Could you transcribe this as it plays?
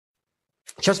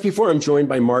Just before I'm joined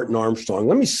by Martin Armstrong,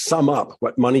 let me sum up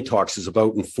what Money Talks is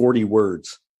about in 40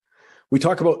 words. We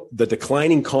talk about the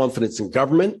declining confidence in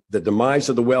government, the demise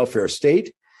of the welfare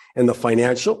state, and the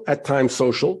financial, at times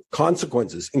social,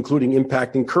 consequences, including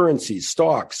impacting currencies,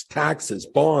 stocks, taxes,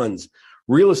 bonds,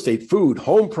 real estate, food,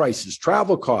 home prices,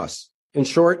 travel costs. In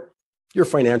short, your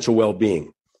financial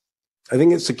well-being. I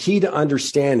think it's the key to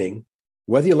understanding,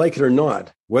 whether you like it or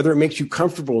not, whether it makes you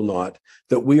comfortable or not,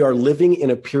 that we are living in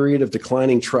a period of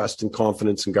declining trust and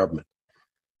confidence in government.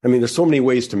 I mean, there's so many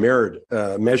ways to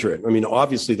measure it. I mean,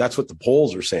 obviously, that's what the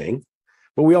polls are saying.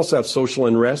 But we also have social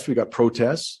unrest. We've got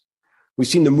protests. We've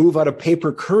seen the move out of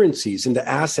paper currencies into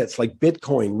assets like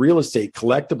Bitcoin, real estate,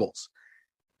 collectibles,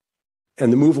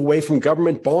 and the move away from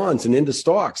government bonds and into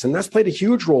stocks. And that's played a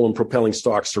huge role in propelling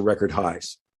stocks to record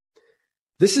highs.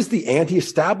 This is the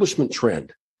anti-establishment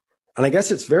trend. And I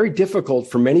guess it's very difficult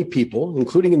for many people,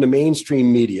 including in the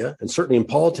mainstream media and certainly in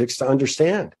politics, to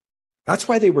understand. That's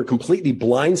why they were completely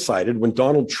blindsided when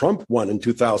Donald Trump won in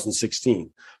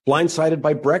 2016, blindsided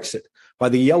by Brexit, by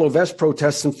the Yellow Vest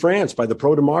protests in France, by the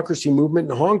pro-democracy movement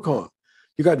in Hong Kong.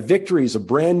 You got victories of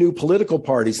brand new political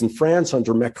parties in France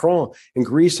under Macron, in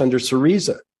Greece under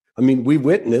Syriza. I mean, we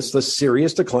witnessed the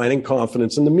serious decline in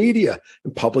confidence in the media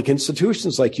and public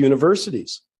institutions like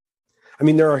universities. I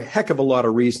mean, there are a heck of a lot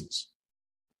of reasons.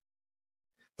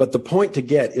 But the point to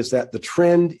get is that the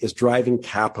trend is driving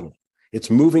capital. It's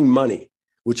moving money,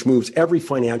 which moves every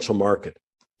financial market.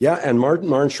 Yeah, and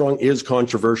Martin Armstrong is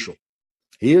controversial.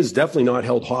 He is definitely not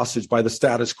held hostage by the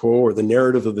status quo or the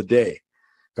narrative of the day.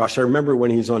 Gosh, I remember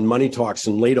when he was on Money Talks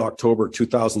in late October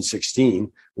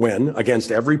 2016, when,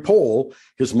 against every poll,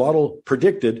 his model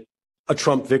predicted a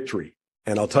Trump victory.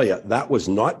 And I'll tell you, that was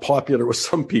not popular with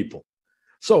some people.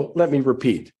 So let me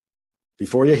repeat.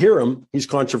 Before you hear him, he's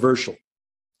controversial.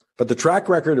 But the track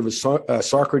record of his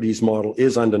Socrates model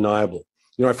is undeniable.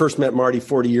 You know, I first met Marty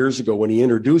 40 years ago when he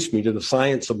introduced me to the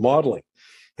science of modeling.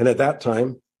 And at that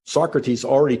time, Socrates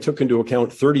already took into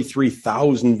account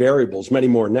 33,000 variables, many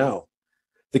more now.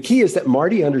 The key is that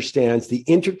Marty understands the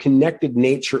interconnected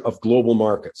nature of global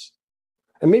markets.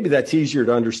 And maybe that's easier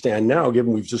to understand now,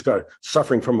 given we've just got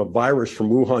suffering from a virus from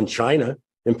Wuhan, China,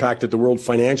 impacted the world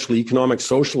financially, economically,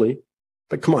 socially.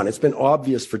 But come on, it's been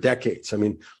obvious for decades. I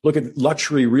mean, look at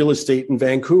luxury real estate in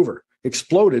Vancouver.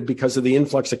 Exploded because of the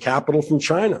influx of capital from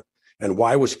China. And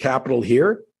why was capital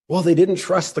here? Well, they didn't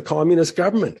trust the communist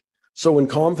government. So when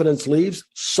confidence leaves,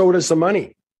 so does the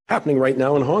money. Happening right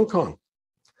now in Hong Kong.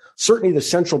 Certainly, the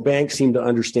central banks seem to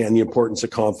understand the importance of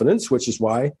confidence, which is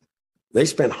why they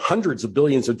spent hundreds of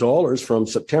billions of dollars from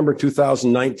September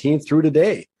 2019 through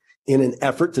today in an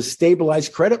effort to stabilize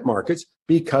credit markets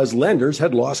because lenders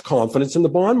had lost confidence in the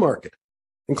bond market,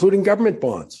 including government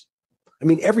bonds. I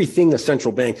mean, everything the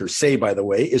central bankers say, by the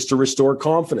way, is to restore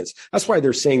confidence. That's why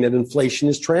they're saying that inflation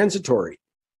is transitory.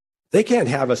 They can't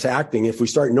have us acting if we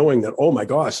start knowing that, oh my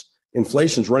gosh,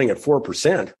 inflation's running at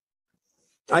 4%.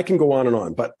 I can go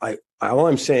on, but all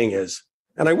I'm saying is,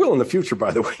 and I will in the future,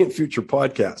 by the way, in future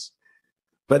podcasts,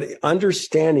 but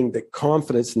understanding that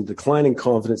confidence and declining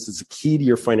confidence is the key to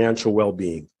your financial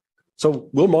well-being. So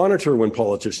we'll monitor when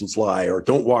politicians lie or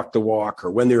don't walk the walk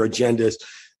or when their agenda is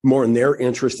more in their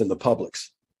interest than the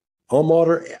public's. I'll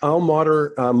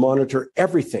monitor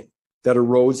everything that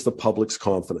erodes the public's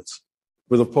confidence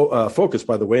with a focus,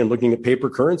 by the way, on looking at paper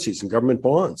currencies and government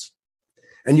bonds.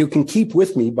 And you can keep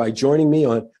with me by joining me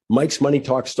on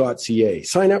mikesmoneytalks.ca.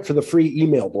 Sign up for the free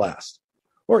email blast.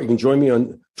 Or you can join me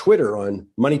on Twitter on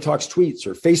Money Talks Tweets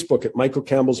or Facebook at Michael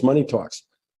Campbell's Money Talks.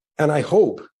 And I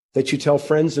hope that you tell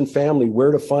friends and family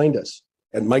where to find us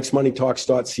at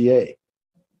mikesmoneytalks.ca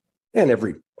and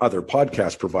every other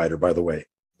podcast provider, by the way.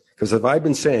 Because as I've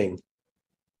been saying,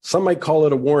 some might call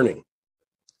it a warning.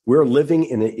 We're living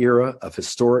in an era of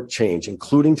historic change,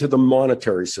 including to the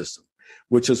monetary system,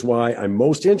 which is why I'm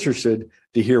most interested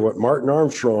to hear what Martin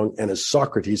Armstrong and his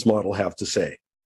Socrates model have to say.